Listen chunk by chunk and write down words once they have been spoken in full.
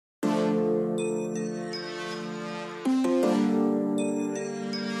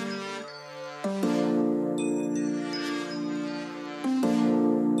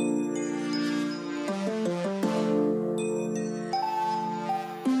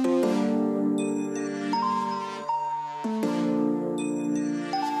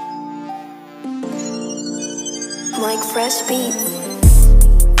Mike Fresh Beats.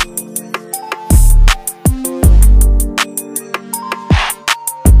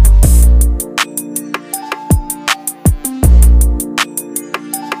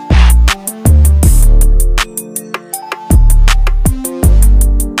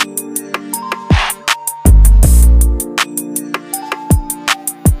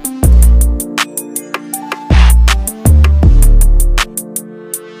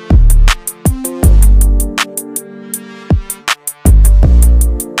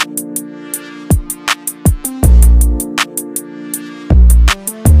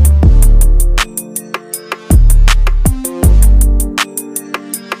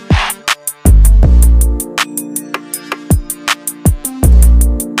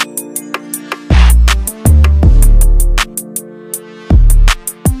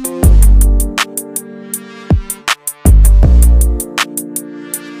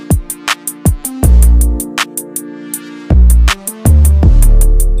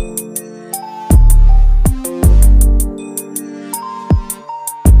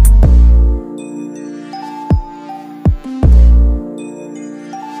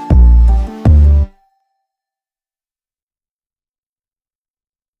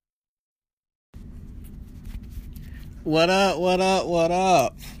 What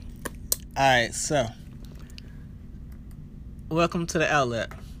up? Alright, so welcome to the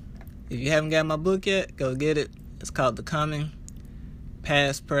outlet. If you haven't got my book yet, go get it. It's called The Coming,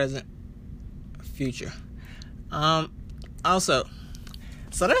 Past, Present, Future. Also,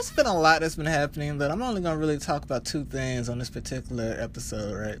 so there's been a lot that's been happening, but I'm only going to really talk about two things on this particular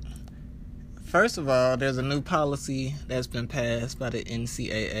episode, right? First of all, there's a new policy that's been passed by the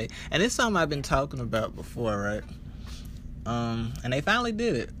NCAA, and it's something I've been talking about before, right? And they finally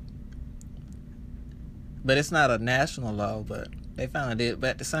did it. But it's not a national law, but they finally did it.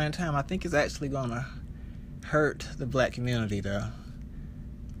 But at the same time, I think it's actually going to hurt the black community, though.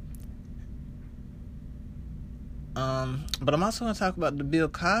 But I'm also going to talk about the Bill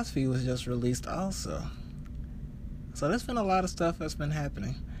Cosby was just released also. So there's been a lot of stuff that's been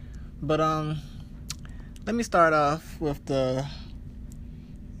happening. But let me start off with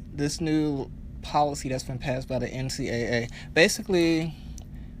this new policy that's been passed by the NCAA. Basically,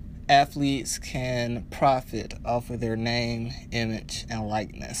 athletes can profit off of their name, image, and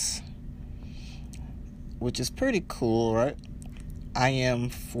likeness, which is pretty cool, right? I am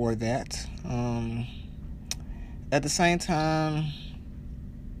for that. At the same time,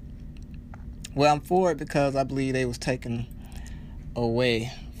 well, I'm for it because I believe they was taken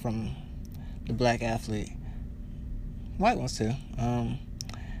away from the black athlete. White ones too.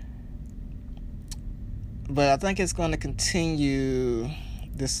 But I think it's going to continue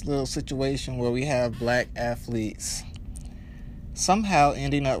this little situation where we have black athletes somehow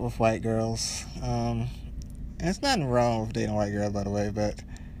ending up with white girls. And there's nothing wrong with dating a white girl, by the way, but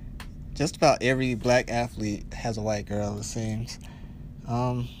just about every black athlete has a white girl, it seems.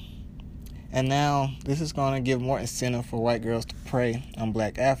 And now this is going to give more incentive for white girls to prey on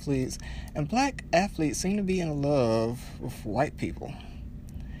black athletes. And black athletes seem to be in love with white people.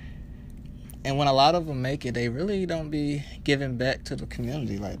 And when a lot of them make it, they really don't be giving back to the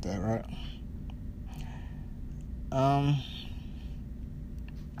community like that, right?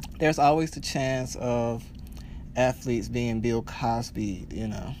 There's always the chance of athletes being Bill Cosby,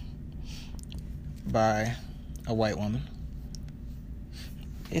 by a white woman.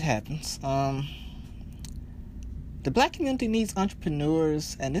 It happens. The black community needs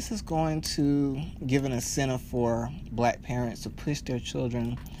entrepreneurs, and this is going to give an incentive for black parents to push their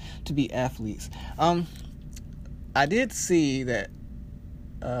children to be athletes. I did see that,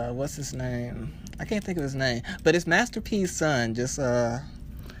 what's his name? I can't think of his name, but it's Master P's son just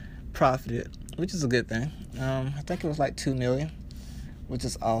profited, which is a good thing. I think it was like $2 million, which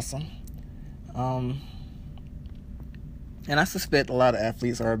is awesome. And I suspect a lot of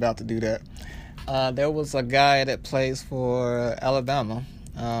athletes are about to do that. There was a guy that plays for Alabama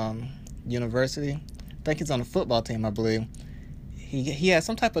University. I think he's on the football team, I believe. He has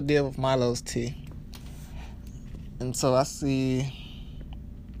some type of deal with Milo's Tea. And so I see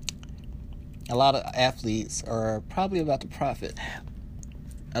a lot of athletes are probably about to profit.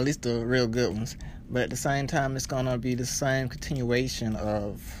 At least the real good ones. But at the same time, it's going to be the same continuation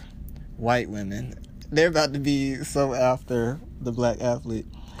of white women. They're about to be so after the black athlete.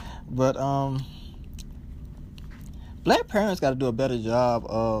 But black parents got to do a better job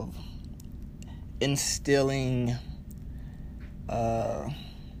of instilling, I'm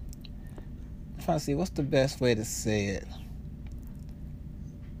trying to see what's the best way to say it.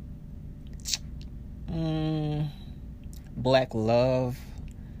 Black love,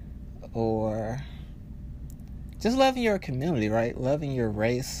 or just loving your community, right? Loving your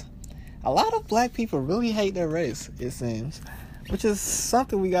race. A lot of black people really hate their race, it seems, which is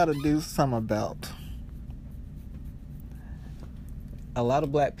something we got to do something about. A lot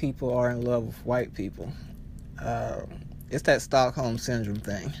of black people are in love with white people. It's that Stockholm Syndrome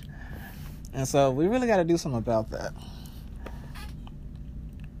thing. And so we really got to do something about that.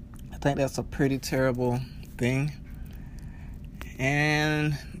 I think that's a pretty terrible thing.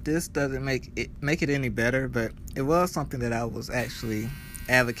 And this doesn't make it any better, but it was something that I was actually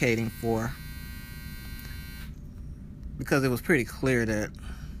advocating for, because it was pretty clear that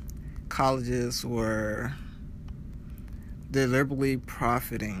colleges were deliberately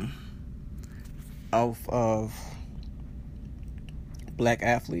profiting off of black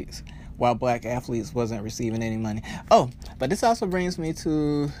athletes, while black athletes wasn't receiving any money. Oh, but this also brings me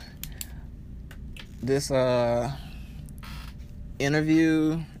to this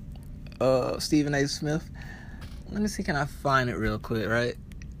interview of Stephen A. Smith. Let me see, can I find it real quick, right?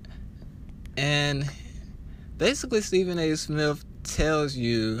 And basically Stephen A. Smith tells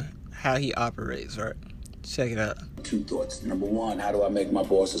you how he operates, right? Check it out. 2 thoughts. Number 1, how do I make my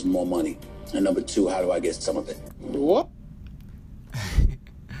bosses more money? And number 2, how do I get some of it? What?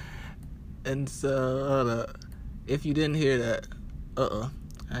 And so, hold up. If you didn't hear that,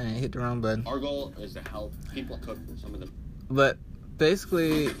 I ain't hit the wrong button. Our goal is to help people cook for some of them. But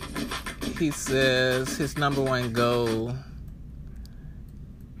basically, he says his number 1 goal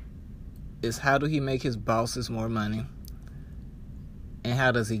is how do he make his bosses more money, and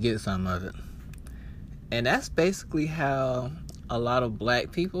how does he get some of it. And that's basically how a lot of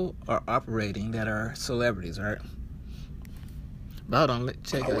black people are operating that are celebrities, right? But hold on,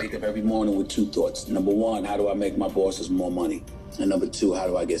 check it out. I wake up every morning with 2 thoughts. Number 1, how do I make my bosses more money? And number 2, how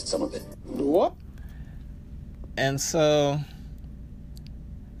do I get some of it? What? And so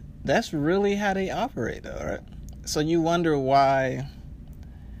that's really how they operate, though, right? So you wonder why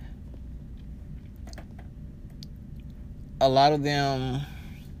a lot of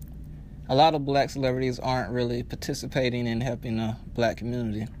black celebrities aren't really participating in helping the black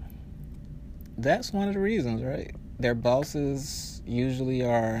community. That's one of the reasons, right? Their bosses usually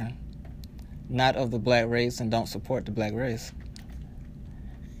are not of the black race and don't support the black race.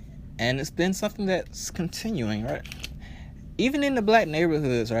 And it's been something that's continuing, right? Even in the black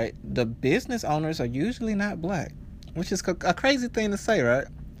neighborhoods, right? The business owners are usually not black, which is a crazy thing to say, right?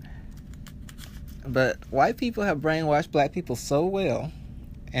 But white people have brainwashed black people so well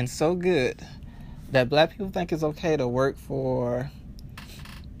and so good that black people think it's okay to work for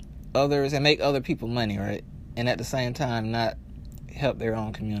others and make other people money, right? And at the same time not help their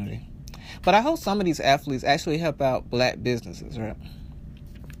own community. But I hope some of these athletes actually help out black businesses, right?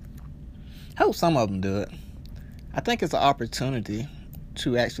 I hope some of them do it. I think it's an opportunity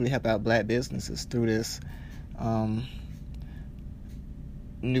to actually help out black businesses through this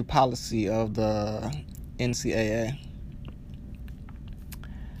new policy of the NCAA.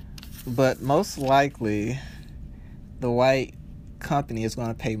 But most likely, the white company is going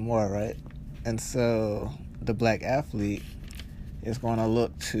to pay more, right? And so the black athlete is going to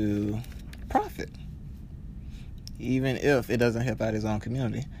look to profit, even if it doesn't help out his own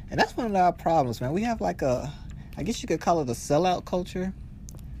community. And that's one of our problems, man. We have like I guess you could call it a sellout culture.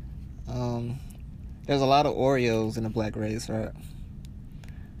 There's a lot of Oreos in the black race, right?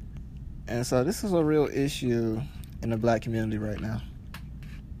 And so this is a real issue in the black community right now.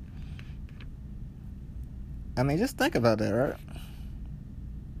 I mean, just think about that, right?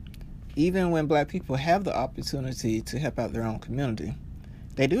 Even when black people have the opportunity to help out their own community,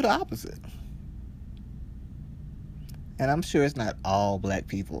 they do the opposite. And I'm sure it's not all black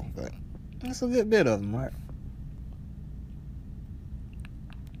people, but it's a good bit of them, right?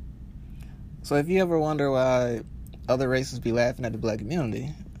 So if you ever wonder why other races be laughing at the black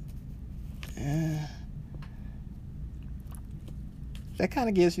community, that kind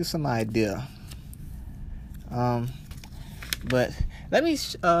of gives you some idea. But let me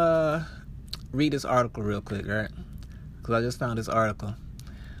read this article real quick, right? Because I just found this article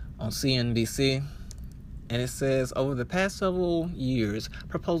on CNBC. And it says, over the past several years,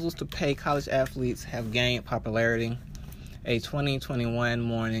 proposals to pay college athletes have gained popularity. A 2021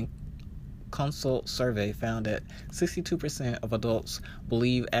 Morning Consult survey found that 62% of adults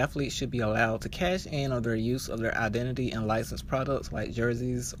believe athletes should be allowed to cash in on their use of their identity and licensed products like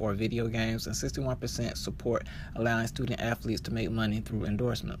jerseys or video games, and 61% support allowing student athletes to make money through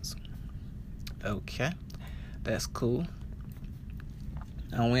endorsements. Okay, that's cool.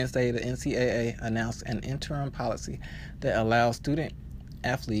 On Wednesday, the NCAA announced an interim policy that allows student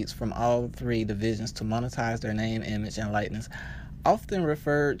athletes from all 3 divisions to monetize their name, image, and likeness, often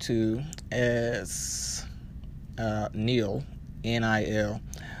referred to as NIL, N-I-L.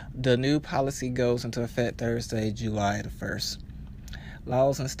 The new policy goes into effect Thursday, July the 1st.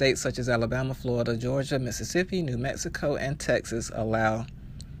 Laws in states such as Alabama, Florida, Georgia, Mississippi, New Mexico, and Texas allow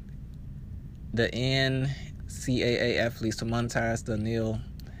the NCAA athletes to monetize the NIL.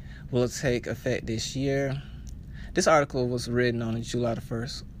 Will take effect this year. This article was written on July the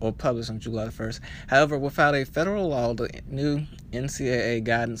 1st, or published on July the 1st. However, without a federal law, the new NCAA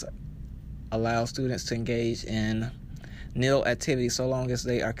guidance allows students to engage in NIL activities so long as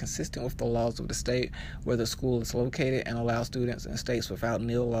they are consistent with the laws of the state where the school is located, and allow students in states without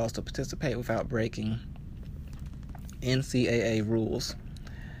NIL laws to participate without breaking NCAA rules.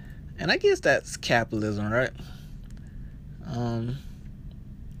 And I guess that's capitalism, right?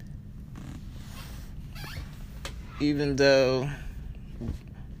 Even though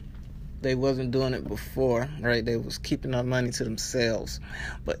they wasn't doing it before, right? They was keeping our money to themselves.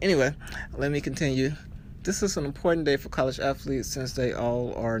 But anyway, let me continue. This is an important day for college athletes since they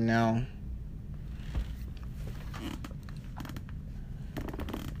all are now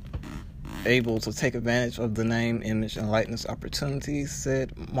able to take advantage of the name, image, and likeness opportunities,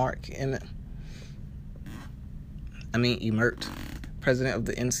 said Mark Emmert, president of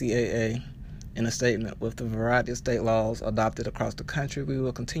the NCAA. In a statement, with the variety of state laws adopted across the country, we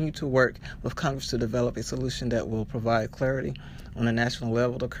will continue to work with Congress to develop a solution that will provide clarity on a national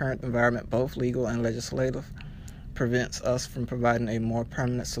level. The current environment, both legal and legislative, prevents us from providing a more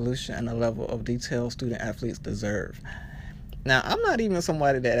permanent solution and a level of detail student athletes deserve. Now, I'm not even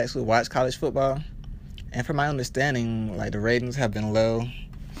somebody that actually watch college football, and from my understanding, like, the ratings have been low.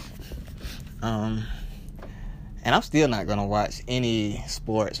 And I'm still not going to watch any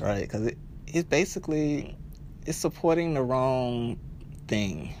sports, right? Because it's supporting the wrong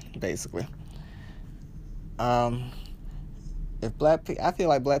thing, basically. I feel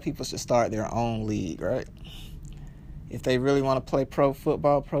like black people should start their own league, right? If they really want to play pro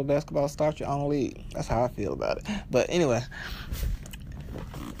football, pro basketball, start your own league. That's how I feel about it. But anyway,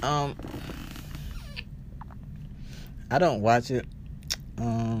 I don't watch it.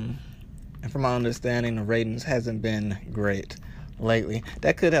 And from my understanding, the ratings hasn't been great lately.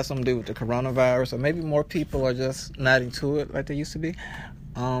 That could have something to do with the coronavirus, or maybe more people are just not into it like they used to be.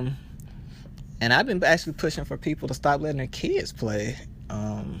 And I've been actually pushing for people to stop letting their kids play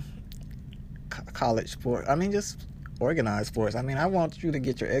college sport. Just organized sports. I want you to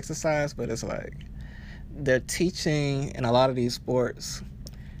get your exercise, but it's like they're teaching, in a lot of these sports,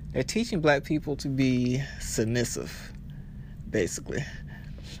 they're teaching black people to be submissive, basically.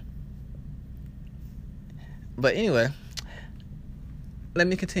 But anyway, let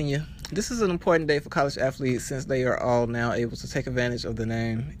me continue. This is an important day for college athletes since they are all now able to take advantage of the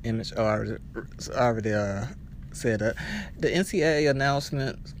name, image, I already said that. The NCAA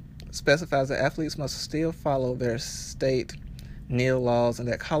announcement specifies that athletes must still follow their state NIL laws, and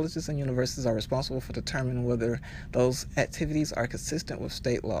that colleges and universities are responsible for determining whether those activities are consistent with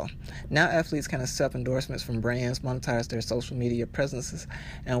state law. Now athletes can accept endorsements from brands, monetize their social media presences,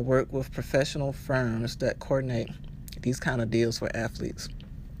 and work with professional firms that coordinate these kind of deals for athletes.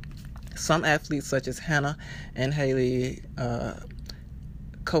 Some athletes, such as Hannah and Haley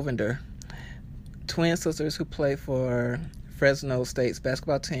Covender, twin sisters who play for Fresno State's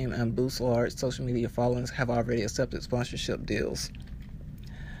basketball team and boost large social media followings, have already accepted sponsorship deals.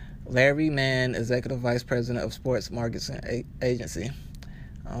 Larry Mann, executive vice president of sports marketing agency,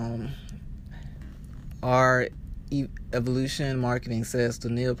 our Evolution Marketing, says the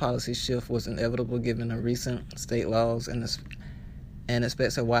NIL policy shift was inevitable given the recent state laws, and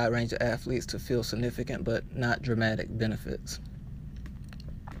expects a wide range of athletes to feel significant but not dramatic benefits.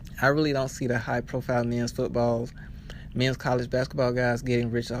 I really don't see the high-profile men's college basketball guys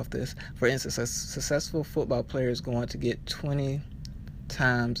getting rich off this. For instance, a successful football player is going to get 20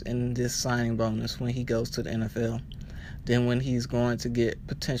 times in this signing bonus when he goes to the NFL than when he's going to get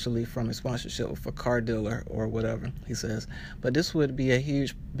potentially from a sponsorship with a car dealer or whatever, he says. But this would be a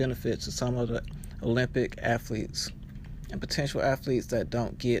huge benefit to some of the Olympic athletes and potential athletes that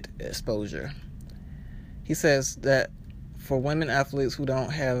don't get exposure. He says that for women athletes who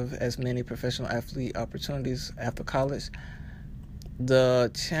don't have as many professional athlete opportunities after college, the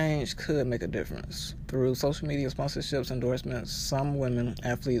change could make a difference. Through social media sponsorships, endorsements, some women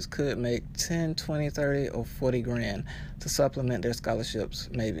athletes could make 10, 20, 30, or 40 grand to supplement their scholarships,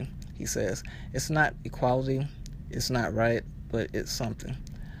 maybe, he says. It's not equality, it's not right, but it's something.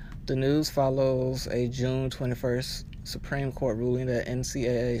 The news follows a June 21st Supreme Court ruling that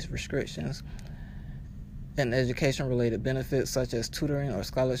NCAA's restrictions and education-related benefits such as tutoring or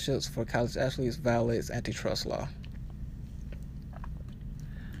scholarships for college athletes violates antitrust law.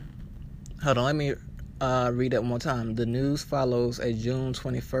 Hold on, let me Read that one more time. The news follows a June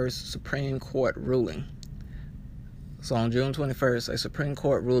 21st Supreme Court ruling. So on June 21st, a Supreme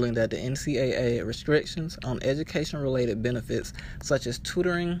Court ruling that the NCAA restrictions on education-related benefits such as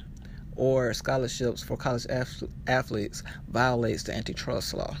tutoring or scholarships for college athletes violates the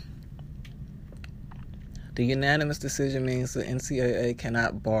antitrust law. The unanimous decision means the NCAA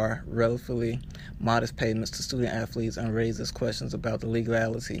cannot bar relatively modest payments to student athletes and raises questions about the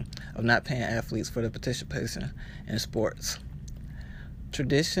legality of not paying athletes for their participation in sports.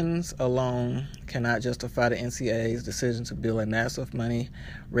 Traditions alone cannot justify the NCAA's decision to build a massive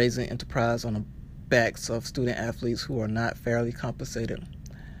money-raising enterprise on the backs of student athletes who are not fairly compensated,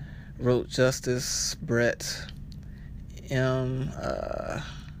 wrote Justice Brett M.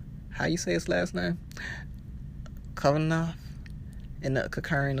 How you say his last name? Kavanaugh, in the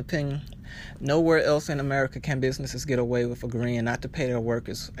concurring opinion. Nowhere else in America can businesses get away with agreeing not to pay their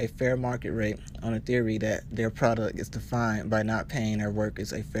workers a fair market rate on the theory that their product is defined by not paying their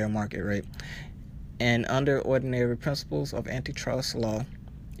workers a fair market rate. And under ordinary principles of antitrust law,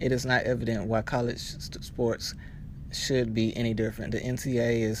 it is not evident why college sports should be any different. The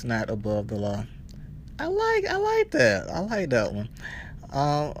NCAA is not above the law. I like that. I like that one.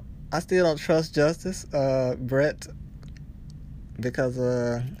 I still don't trust Justice Brett because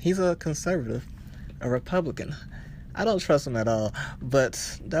he's a conservative, a Republican. I don't trust him at all,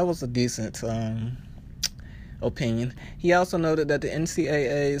 but that was a decent opinion. He also noted that the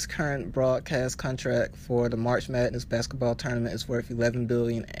NCAA's current broadcast contract for the March Madness basketball tournament is worth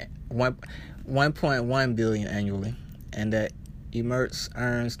 $1.1 billion annually, and that Emirates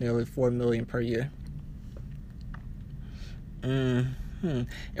earns nearly $4 million per year. In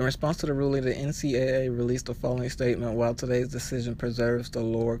response to the ruling, the NCAA released the following statement. While today's decision preserves the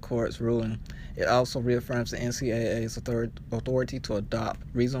lower court's ruling, it also reaffirms the NCAA's authority to adopt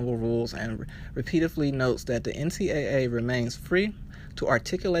reasonable rules and repeatedly notes that the NCAA remains free to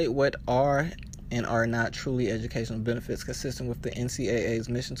articulate what are and are not truly educational benefits consistent with the NCAA's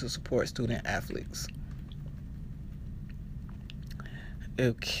mission to support student athletes.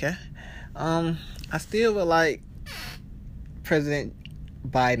 Okay. I still would like President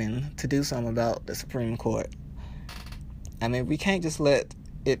Biden to do something about the Supreme Court. I mean, we can't just let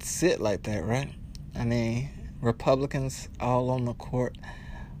it sit like that, right? I mean, Republicans all on the court.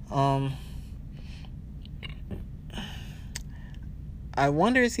 I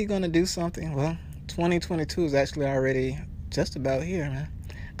wonder, is he going to do something? Well, 2022 is actually already just about here, man.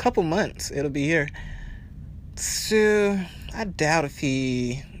 A couple months, it'll be here. So, I doubt if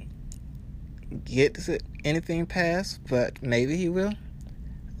he gets anything passed, but maybe he will.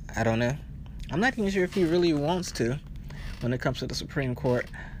 I don't know. I'm not even sure if he really wants to when it comes to the Supreme Court.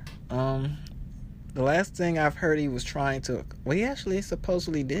 The last thing I've heard, he was trying to... Well, he actually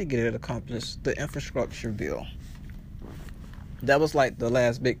supposedly did get it accomplished, the infrastructure bill. That was like the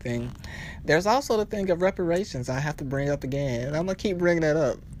last big thing. There's also the thing of reparations I have to bring up again, and I'm going to keep bringing that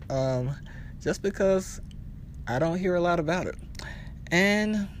up just because I don't hear a lot about it.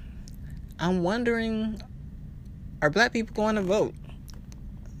 And I'm wondering, are black people going to vote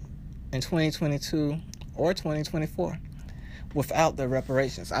in 2022 or 2024 without the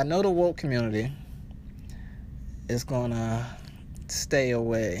reparations? I know the woke community is going to stay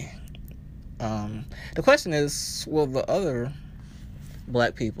away. The question is, will the other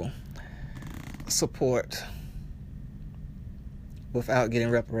black people support without getting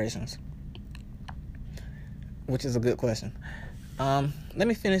reparations? Which is a good question. Let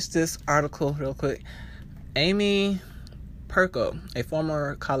me finish this article real quick. Amy Perko, a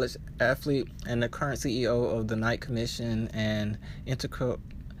former college athlete and the current CEO of the Knight Commission and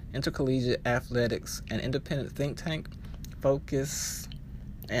Intercollegiate Athletics, an independent think tank focused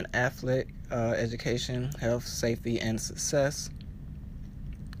on athletic education, health, safety, and success,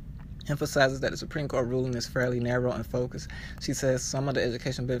 emphasizes that the Supreme Court ruling is fairly narrow and focused. She says some of the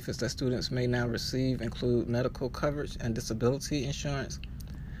education benefits that students may now receive include medical coverage and disability insurance,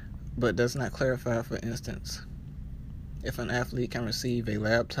 but does not clarify, for instance, if an athlete can receive a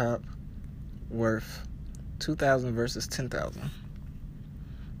laptop worth $2,000 versus $10,000.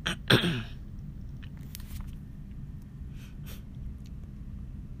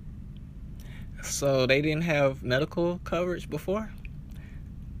 So they didn't have medical coverage before?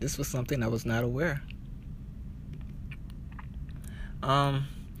 This was something I was not aware.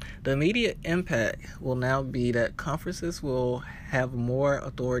 The immediate impact will now be that conferences will have more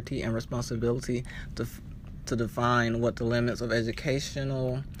authority and responsibility to define what the limits of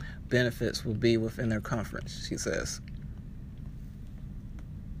educational benefits will be within their conference, she says.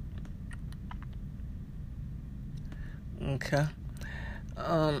 Okay.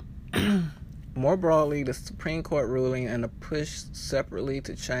 More broadly, the Supreme Court ruling and the push separately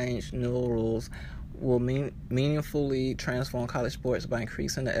to change new rules will meaningfully transform college sports by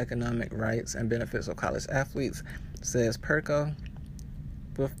increasing the economic rights and benefits of college athletes, says Perko.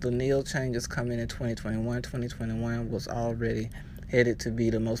 With the NIL changes coming in 2021 was already headed to be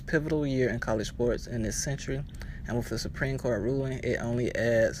the most pivotal year in college sports in this century, and with the Supreme Court ruling, it only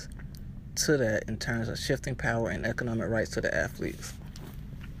adds to that in terms of shifting power and economic rights to the athletes.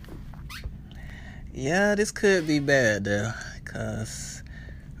 Yeah, this could be bad though, because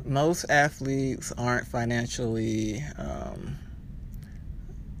most athletes aren't financially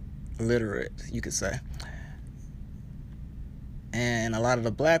literate, you could say. And a lot of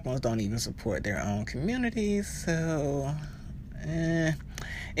the black ones don't even support their own communities, so...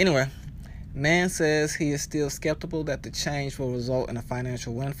 Anyway, Mann says he is still skeptical that the change will result in a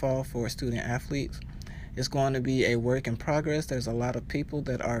financial windfall for student athletes. It's going to be a work in progress. There's a lot of people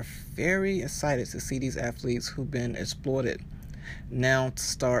that are very excited to see these athletes who've been exploited now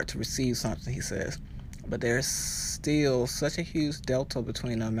start to receive something, he says. But there's still such a huge delta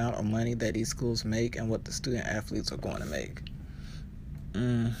between the amount of money that these schools make and what the student athletes are going to make.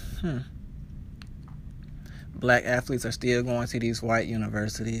 Black athletes are still going to these white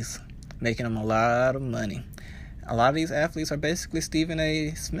universities, making them a lot of money. A lot of these athletes are basically Stephen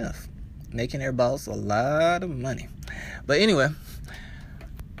A. Smith, making their boss a lot of money. But anyway,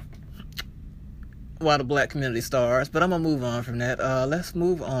 while the black community stars, but I'm going to move on from that. Let's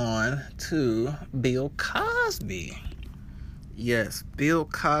move on to Bill Cosby. Yes, Bill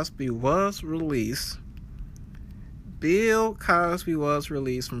Cosby was released. Bill Cosby was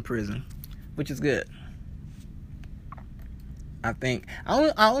released from prison, which is good. I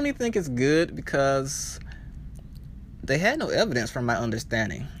only think it's good because they had no evidence from my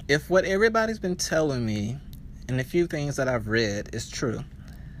understanding. If what everybody's been telling me and the few things that I've read is true,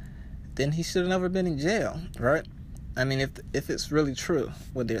 then he should have never been in jail, right? I mean, if it's really true,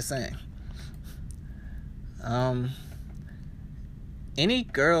 what they're saying. Any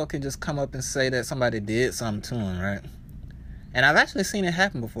girl can just come up and say that somebody did something to him, right? And I've actually seen it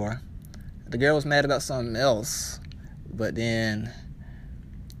happen before. The girl was mad about something else, but then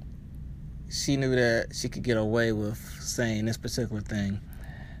she knew that she could get away with saying this particular thing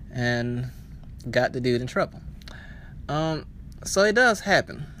and got the dude in trouble. So it does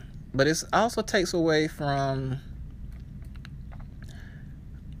happen, but it also takes away from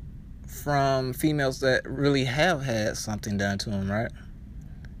females that really have had something done to them, right?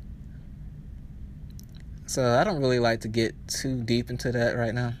 So I don't really like to get too deep into that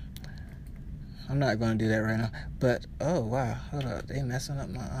right now. I'm not going to do that right now. But, oh, wow. Hold up. They messing up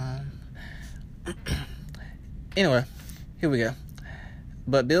my... Anyway, here we go.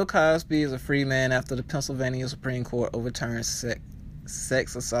 But Bill Cosby is a free man after the Pennsylvania Supreme Court overturned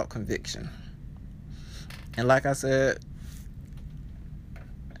sex assault conviction. And like I said,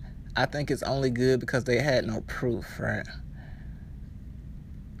 I think it's only good because they had no proof, right?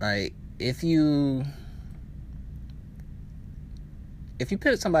 Like, if you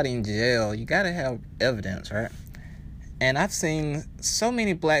put somebody in jail, you gotta have evidence, right? And I've seen so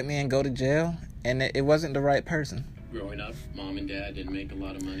many black men go to jail, and it wasn't the right person. Growing up, mom and dad didn't make a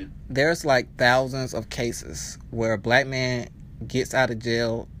lot of money. There's like thousands of cases where a black man gets out of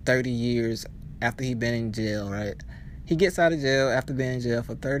jail 30 years after he's been in jail, right? He gets out of jail after being in jail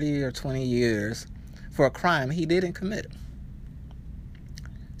for 30 or 20 years for a crime he didn't commit.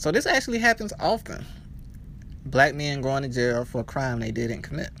 So this actually happens often. Black men going to jail for a crime they didn't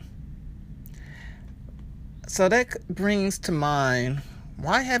commit. So that brings to mind,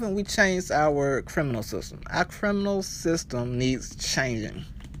 why haven't we changed our criminal system? Our criminal system needs changing.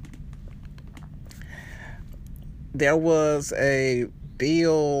 There was a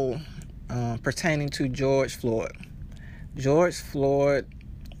bill pertaining to George Floyd. George Floyd,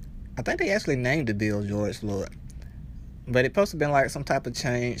 I think they actually named the bill George Floyd, but it's supposed to have been like some type of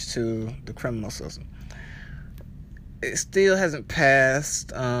change to the criminal system. It still hasn't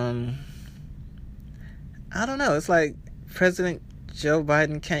passed. I don't know. It's like President Joe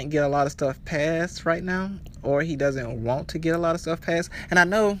Biden can't get a lot of stuff passed right now, or he doesn't want to get a lot of stuff passed. And I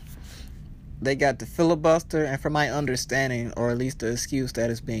know they got the filibuster, and from my understanding, or at least the excuse that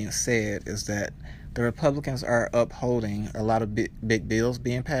is being said, is that the Republicans are upholding a lot of big bills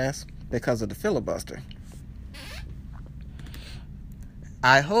being passed because of the filibuster.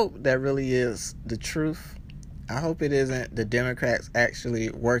 I hope that really is the truth. I hope it isn't the Democrats actually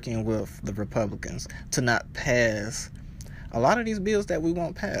working with the Republicans to not pass a lot of these bills that we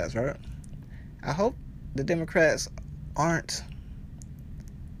won't pass, right? I hope the Democrats aren't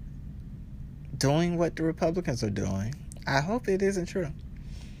doing what the Republicans are doing. I hope it isn't true.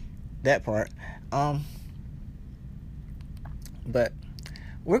 that part. But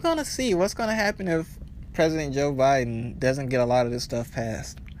we're going to see what's going to happen if President Joe Biden doesn't get a lot of this stuff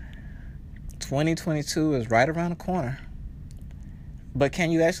passed. 2022 is right around the corner. But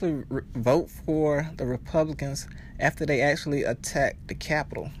can you actually vote for the Republicans after they actually attack the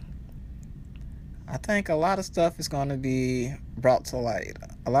Capitol? I think a lot of stuff is going to be brought to light.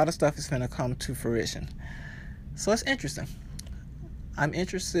 A lot of stuff is going to come to fruition. So it's interesting. I'm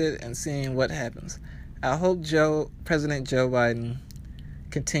interested in seeing what happens. I hope President Joe Biden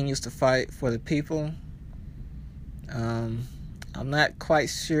continues to fight for the people. I'm not quite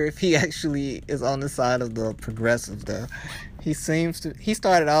sure if he actually is on the side of the progressives, though. He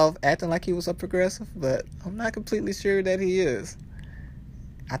started off acting like he was a progressive, but I'm not completely sure that he is.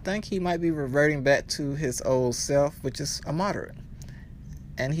 I think he might be reverting back to his old self, which is a moderate.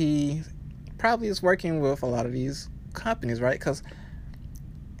 And he probably is working with a lot of these companies, right? Because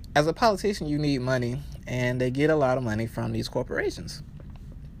as a politician, you need money, and they get a lot of money from these corporations,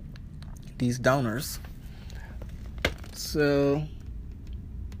 these donors. So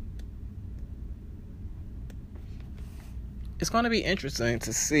it's going to be interesting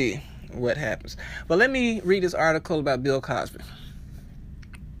to see what happens. But let me read this article about Bill Cosby.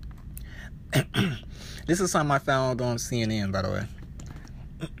 This is something I found on CNN, by the way.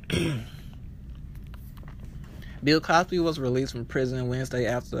 Bill Cosby was released from prison Wednesday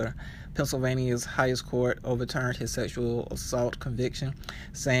after Pennsylvania's highest court overturned his sexual assault conviction,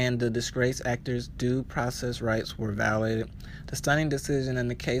 saying the disgraced actor's due process rights were violated. The stunning decision in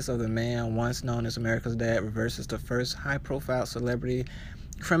the case of the man once known as America's Dad reverses the first high-profile celebrity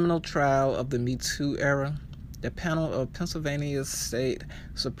criminal trial of the Me Too era. The panel of Pennsylvania's state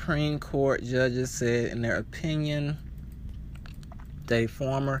Supreme Court judges said in their opinion the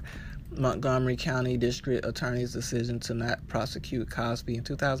former Montgomery County District Attorney's decision to not prosecute Cosby in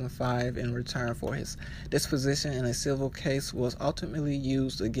 2005 in return for his disposition in a civil case was ultimately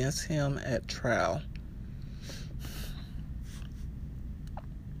used against him at trial.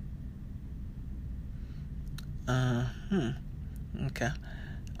 Okay.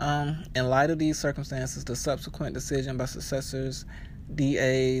 In light of these circumstances, the subsequent decision by successors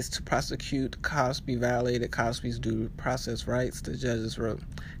DAs to prosecute Cosby violated Cosby's due process rights, the judges wrote.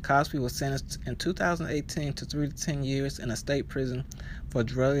 Cosby was sentenced in 2018 to 3 to 10 years in a state prison for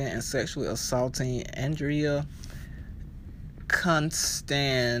drugging and sexually assaulting Andrea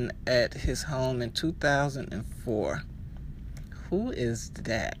Constand at his home in 2004. Who is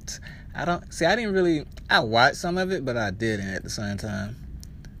that? I watched some of it, but I didn't at the same time.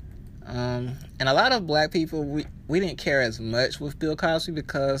 And a lot of black people, we didn't care as much with Bill Cosby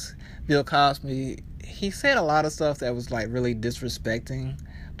because Bill Cosby, he said a lot of stuff that was like really disrespecting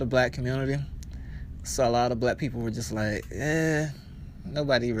the black community. So a lot of black people were just like,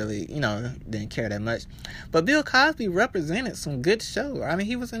 nobody really, didn't care that much. But Bill Cosby represented some good shows. I mean,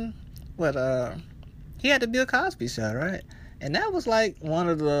 he was in, he had the Bill Cosby Show, right? And that was like one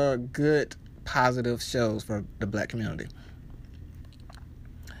of the good, positive shows for the black community.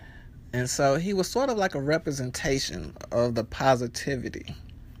 And so he was sort of like a representation of the positivity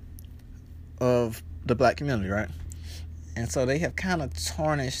of the black community, right? And so they have kind of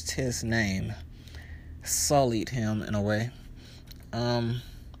tarnished his name, sullied him in a way. Who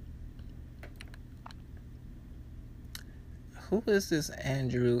is this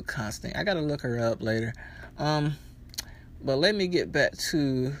Andrea Constand? I gotta look her up later. But let me get back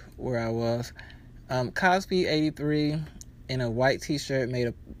to where I was. Cosby, 83, in a white t-shirt, made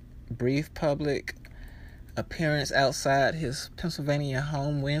a brief public appearance outside his Pennsylvania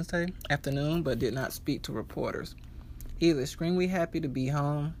home Wednesday afternoon, but did not speak to reporters. He is extremely happy to be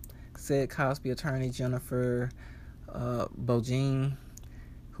home, said Cosby attorney Jennifer Bogine,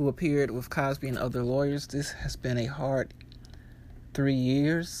 who appeared with Cosby and other lawyers. This has been a hard 3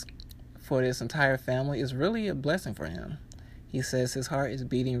 years for this entire family. It's really a blessing for him. He says his heart is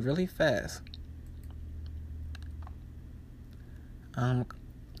beating really fast.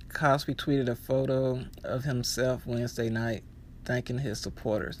 Cosby tweeted a photo of himself Wednesday night, thanking his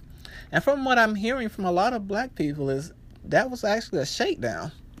supporters. And from what I'm hearing from a lot of black people is that was actually a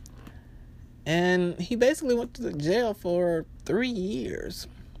shakedown. And he basically went to jail for 3 years.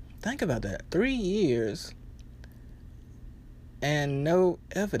 Think about that. 3 years and no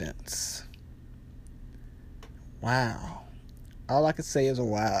evidence. Wow. All I can say is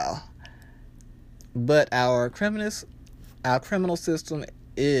wow. But our criminal system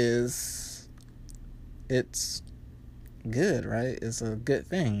it's good, right? It's a good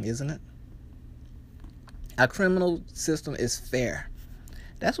thing, isn't it? Our criminal system is fair.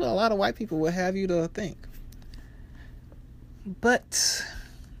 That's what a lot of white people will have you to think. But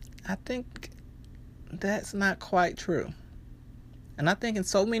I think that's not quite true. And I think in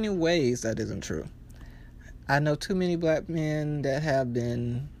so many ways that isn't true. I know too many black men that have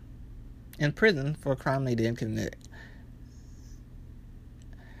been in prison for a crime they didn't commit.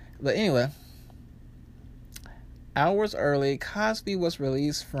 But anyway, hours early, Cosby was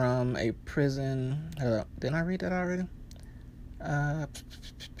released from a prison. Didn't I read that already?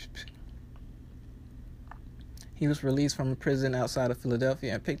 He was released from a prison outside of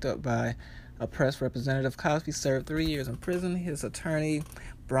Philadelphia and picked up by a press representative. Cosby served 3 years in prison. His attorney,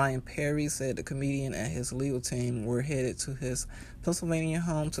 Brian Perry, said the comedian and his legal team were headed to his Pennsylvania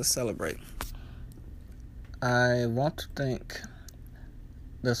home to celebrate. I want to thank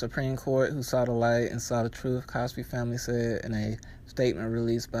the Supreme Court who saw the light and saw the truth, Cosby family said in a statement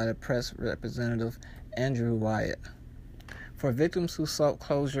released by the press representative Andrew Wyatt. For victims who sought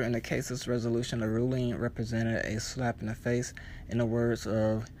closure in the case's resolution, the ruling represented a slap in the face, in the words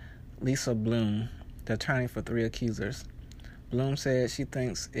of Lisa Bloom, the attorney for 3 accusers. Bloom said she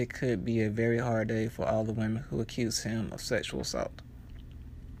thinks it could be a very hard day for all the women who accused him of sexual assault.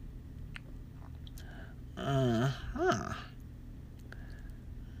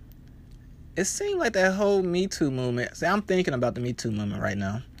 It seemed like that whole Me Too movement. See, I'm thinking about the Me Too movement right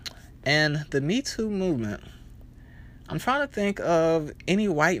now. And the Me Too movement, I'm trying to think of any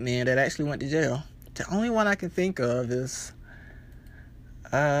white man that actually went to jail. The only one I can think of is,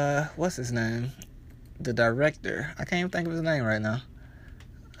 what's his name? The director. I can't even think of his name right now.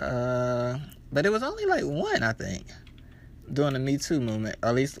 But it was only like one, I think, during the Me Too movement. Or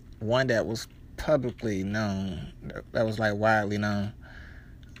at least one that was publicly known, that was like widely known.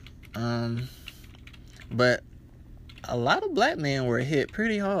 But a lot of black men were hit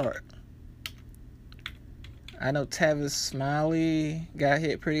pretty hard. I know Tavis Smiley got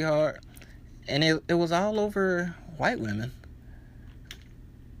hit pretty hard, and it was all over white women.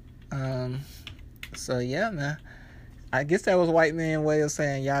 So yeah, man, I guess that was white man way of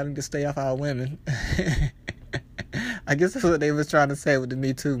saying y'all need to stay off our women. I guess that's what they was trying to say with the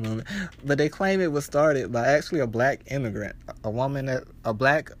Me Too movement. But they claim it was started by actually a black immigrant, a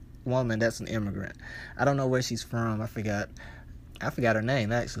black woman that's an immigrant. I don't know where she's from. I forgot her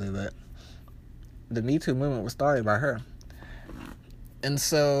name actually, but the Me Too movement was started by her. And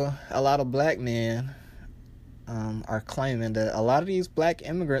so a lot of black men are claiming that a lot of these black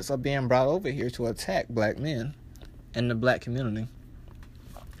immigrants are being brought over here to attack black men in the black community.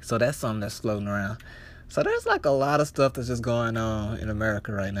 So that's something that's floating around. So there's like a lot of stuff that's just going on in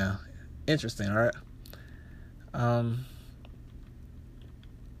America right now. Interesting, right? I'm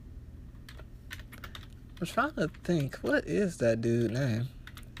trying to think, what is that dude's name?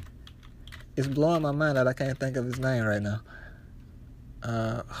 It's blowing my mind that I can't think of his name right now.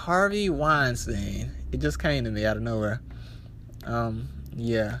 Harvey Weinstein. It just came to me out of nowhere.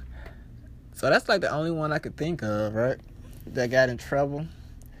 Yeah. So that's like the only one I could think of, right? That got in trouble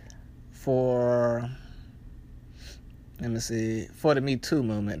for, let me see, for the Me Too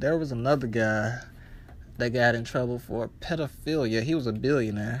movement. There was another guy that got in trouble for pedophilia. He was a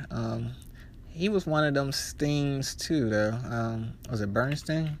billionaire. He was one of them Steens too, though. Was it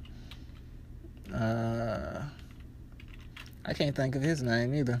Bernstein? I can't think of his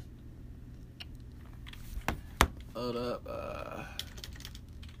name either. Hold up.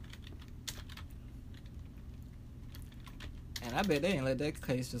 And I bet they ain't let that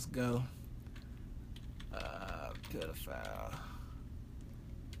case just go. Pedophile.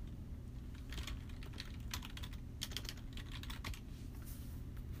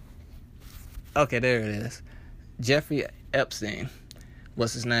 Okay, there it is. Jeffrey Epstein.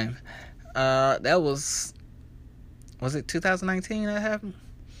 What's his name? That was it 2019 that happened?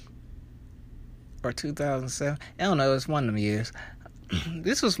 Or 2007? I don't know, it's one of them years.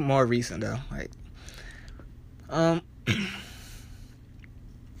 This was more recent though.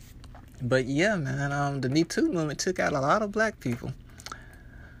 But yeah, man, the Me Too movement took out a lot of black people.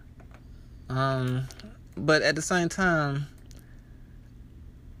 But at the same time,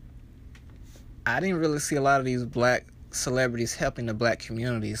 I didn't really see a lot of these black celebrities helping the black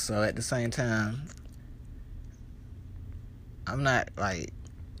community. So at the same time, I'm not like,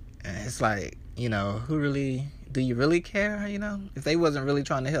 it's like, you know, do you really care, you know? If they wasn't really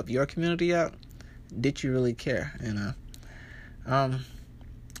trying to help your community out, did you really care, you know?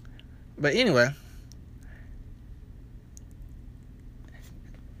 But anyway,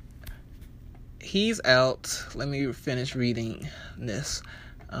 he's out. Let me finish reading this.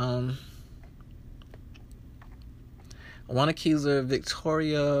 One accuser,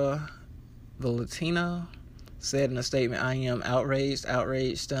 Victoria Valentino, said in a statement, "I am outraged,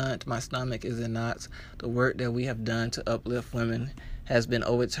 stunned. My stomach is in knots. The work that we have done to uplift women has been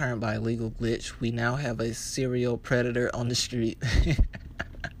overturned by a legal glitch. We now have a serial predator on the street."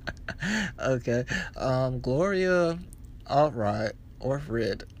 Okay. Gloria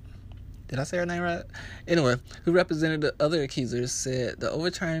Orfrid. Did I say her name right? Anyway, who represented the other accusers, said the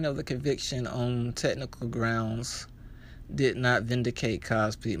overturning of the conviction on technical grounds did not vindicate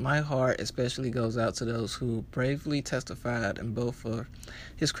Cosby. My heart especially goes out to those who bravely testified in both of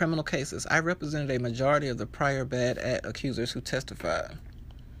his criminal cases. I represented a majority of the prior bad act accusers who testified.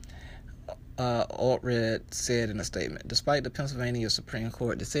 Orfrid said in a statement, despite the Pennsylvania Supreme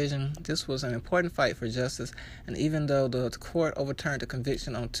Court decision, this was an important fight for justice, and even though the court overturned the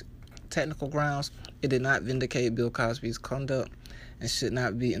conviction on technical grounds, it did not vindicate Bill Cosby's conduct and should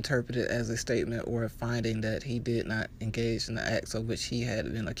not be interpreted as a statement or a finding that he did not engage in the acts of which he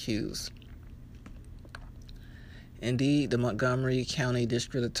had been accused. Indeed, the Montgomery County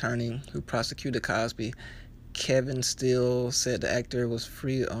District Attorney who prosecuted Cosby, Kevin Steele, said the actor was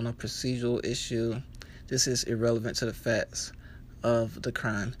free on a procedural issue. This is irrelevant to the facts of the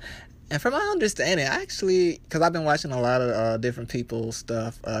crime. And from my understanding, actually, because I've been watching a lot of different people's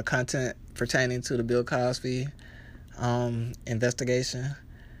stuff, content pertaining to the Bill Cosby investigation,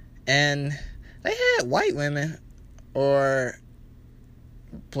 and they had white women or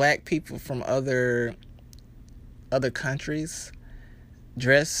black people from other countries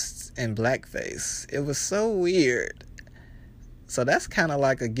dressed in blackface. It was so weird. So that's kind of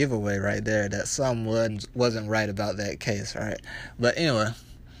like a giveaway right there that someone wasn't right about that case, right? But anyway,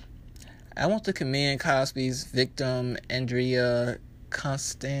 I want to commend Cosby's victim, Andrea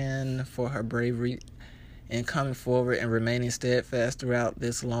Constand, for her bravery in coming forward and remaining steadfast throughout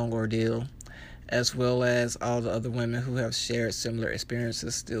this long ordeal, as well as all the other women who have shared similar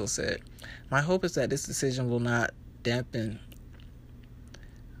experiences. Still said, my hope is that this decision will not dampen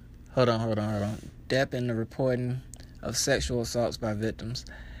the reporting of sexual assaults by victims.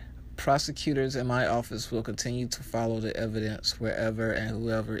 Prosecutors in my office will continue to follow the evidence wherever and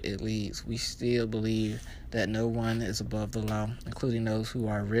whoever it leads. We still believe that no one is above the law, including those who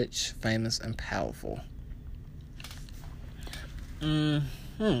are rich, famous, and powerful.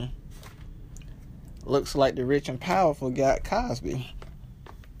 Looks like the rich and powerful got Cosby.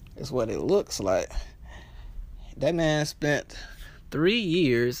 That's what it looks like. That man spent 3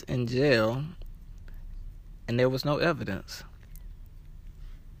 years in jail, and there was no evidence,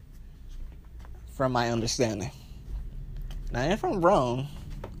 from my understanding. Now, if I'm wrong,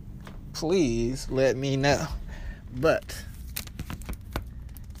 please let me know. But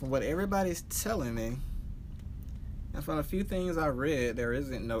from what everybody's telling me, and from a few things I read, there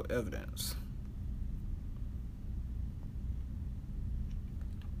isn't no evidence.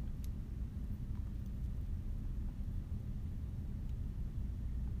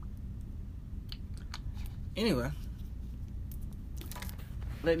 Anyway,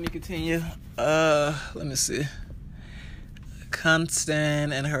 let me continue. Let me see.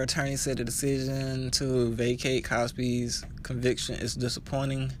 Constand and her attorney said the decision to vacate Cosby's conviction is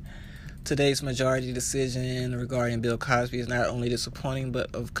disappointing. Today's majority decision regarding Bill Cosby is not only disappointing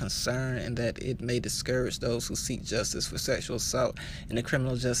but of concern in that it may discourage those who seek justice for sexual assault in the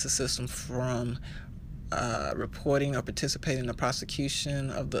criminal justice system from reporting or participating in the prosecution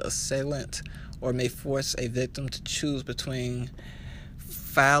of the assailant, or may force a victim to choose between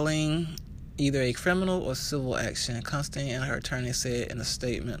filing either a criminal or civil action. Constantine and her attorney said in a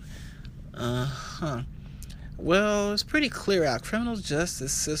statement, Well, it's pretty clear our criminal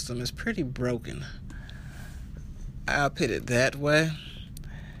justice system is pretty broken. I'll put it that way.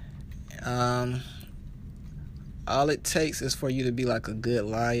 All it takes is for you to be like a good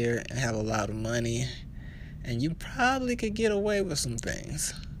liar and have a lot of money, and you probably could get away with some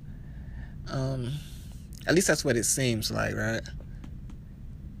things. At least that's what it seems like, right?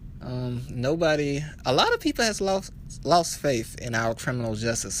 A lot of people has lost faith in our criminal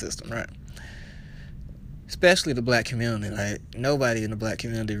justice system, right? Especially the black community. Like, nobody in the black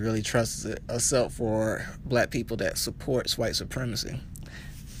community really trusts it, except for black people that supports white supremacy.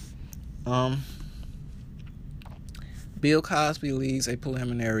 Bill Cosby leads a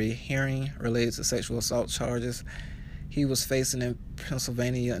preliminary hearing related to sexual assault charges he was facing in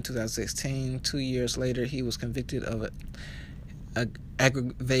Pennsylvania in 2016. 2 years later, he was convicted of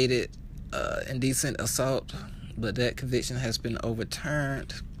aggravated indecent assault, but that conviction has been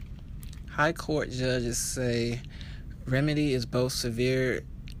overturned. High court judges say remedy is both severe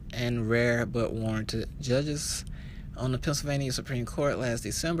and rare but warranted. Judges on the Pennsylvania Supreme Court last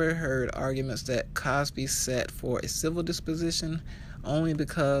December heard arguments that Cosby sat for a civil disposition only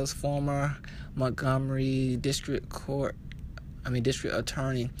because former Montgomery District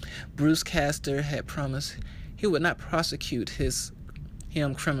Attorney Bruce Castor had promised he would not prosecute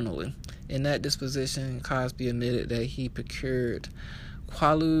him criminally. In that disposition, Cosby admitted that he procured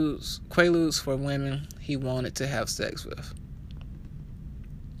quaaludes for women he wanted to have sex with.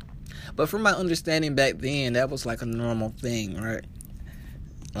 But from my understanding back then, that was like a normal thing, right?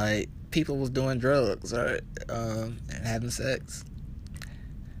 Like, people was doing drugs, right? And having sex.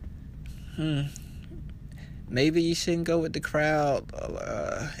 Maybe you shouldn't go with the crowd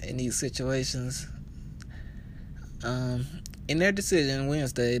in these situations. In their decision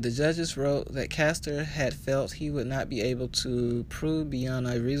Wednesday, the judges wrote that Castor had felt he would not be able to prove beyond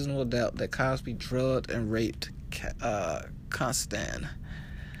a reasonable doubt that Cosby drugged and raped Constand.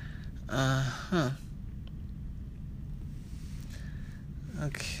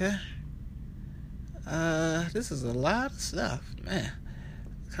 Okay. This is a lot of stuff, man.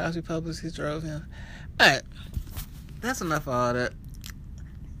 Cosby publicly drove him. Alright. That's enough of all that.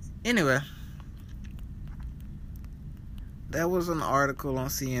 Anyway. That was an article on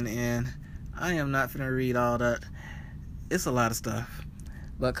CNN. I am not finna read all that. It's a lot of stuff.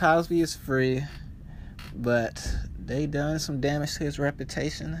 But Cosby is free. But they done some damage to his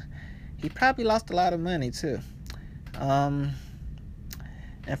reputation. He probably lost a lot of money too. And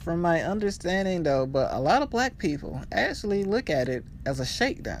from my understanding though, but a lot of black people actually look at it as a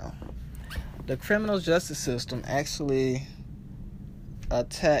shakedown. The criminal justice system actually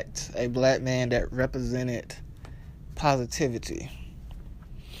attacked a black man that represented positivity,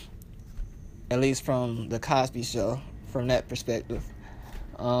 at least from the Cosby Show, from that perspective.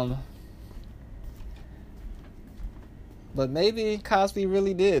 But maybe Cosby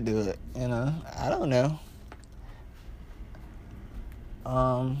really did do it, I don't know.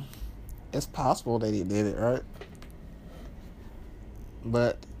 It's possible that he did it, right?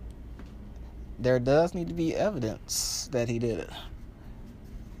 But there does need to be evidence that he did it,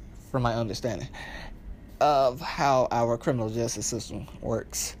 from my understanding of how our criminal justice system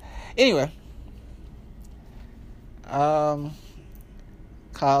works. Anyway,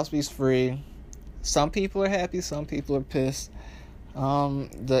 Cosby's free. Some people are happy, some people are pissed.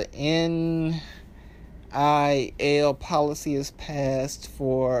 The NIL policy is passed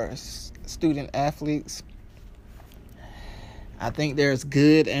for student athletes. I think there's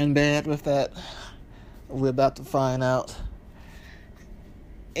good and bad with that. We're about to find out.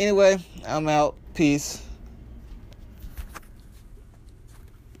 Anyway, I'm out. Peace.